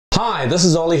Hi, this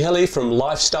is Ollie Hilly from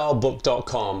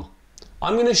lifestylebook.com.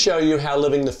 I'm going to show you how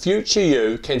living the future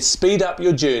you can speed up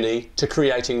your journey to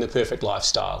creating the perfect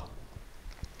lifestyle.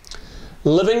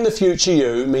 Living the future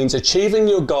you means achieving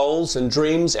your goals and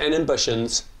dreams and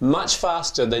ambitions much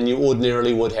faster than you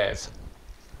ordinarily would have.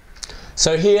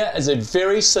 So here is a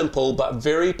very simple but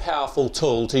very powerful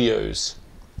tool to use.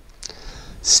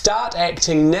 Start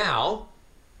acting now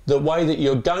the way that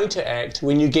you're going to act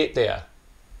when you get there.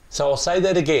 So I'll say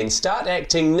that again. Start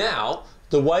acting now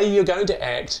the way you're going to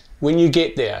act when you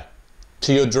get there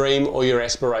to your dream or your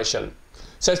aspiration.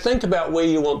 So think about where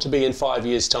you want to be in 5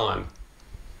 years' time.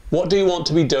 What do you want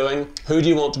to be doing? Who do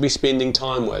you want to be spending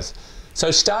time with? So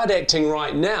start acting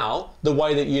right now the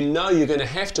way that you know you're going to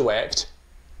have to act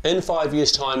in 5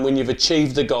 years' time when you've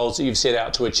achieved the goals that you've set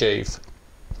out to achieve.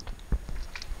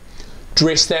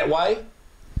 Dress that way,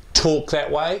 talk that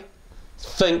way,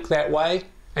 think that way,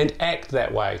 and act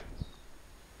that way.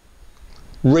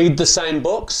 Read the same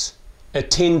books,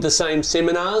 attend the same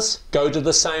seminars, go to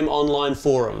the same online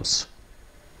forums.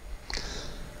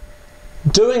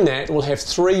 Doing that will have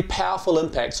three powerful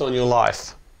impacts on your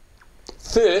life.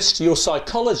 First, your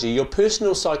psychology, your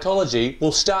personal psychology,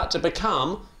 will start to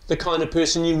become the kind of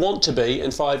person you want to be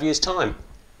in 5 years' time.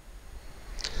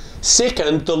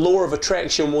 Second, the law of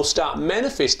attraction will start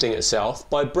manifesting itself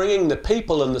by bringing the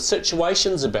people and the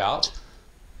situations about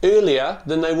earlier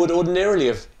than they would ordinarily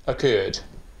have occurred.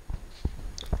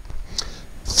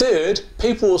 Third,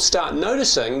 people will start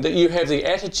noticing that you have the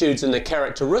attitudes and the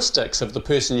characteristics of the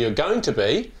person you're going to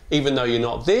be, even though you're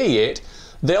not there yet.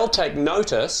 They'll take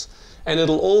notice and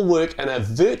it'll all work in a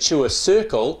virtuous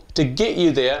circle to get you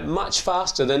there much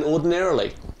faster than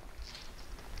ordinarily.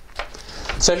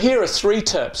 So here are 3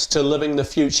 tips to living the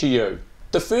future you.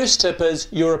 The first tip is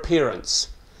your appearance.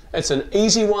 It's an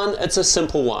easy one, it's a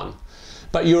simple one.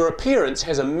 But your appearance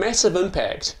has a massive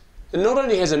impact. It not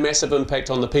only has a massive impact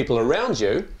on the people around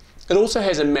you, it also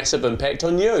has a massive impact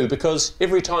on you, because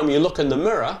every time you look in the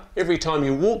mirror, every time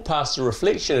you walk past a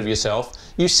reflection of yourself,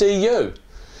 you see you.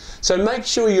 So make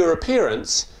sure your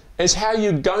appearance is how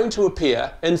you're going to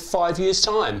appear in 5 years'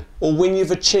 time, or when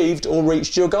you've achieved or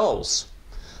reached your goals.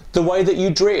 The way that you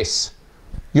dress,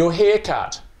 your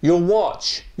haircut, your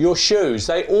watch, your shoes,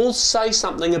 they all say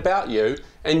something about you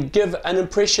and give an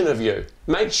impression of you.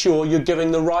 Make sure you're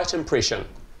giving the right impression.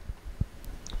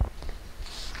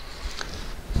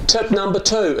 Tip number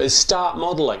 2 is start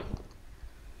modeling.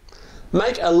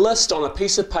 Make a list on a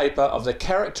piece of paper of the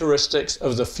characteristics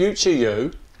of the future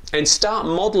you and start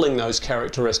modeling those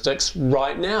characteristics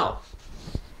right now.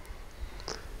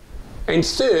 And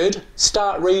third,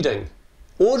 start reading.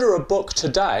 Order a book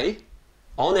today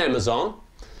on Amazon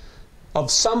of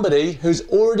somebody who's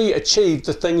already achieved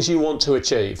the things you want to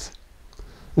achieve.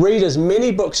 Read as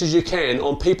many books as you can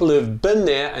on people who have been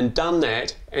there and done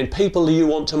that, and people you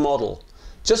want to model.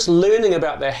 Just learning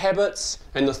about their habits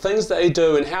and the things that they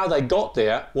do and how they got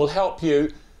there will help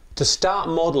you to start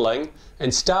modeling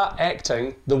and start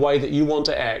acting the way that you want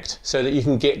to act so that you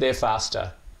can get there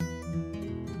faster.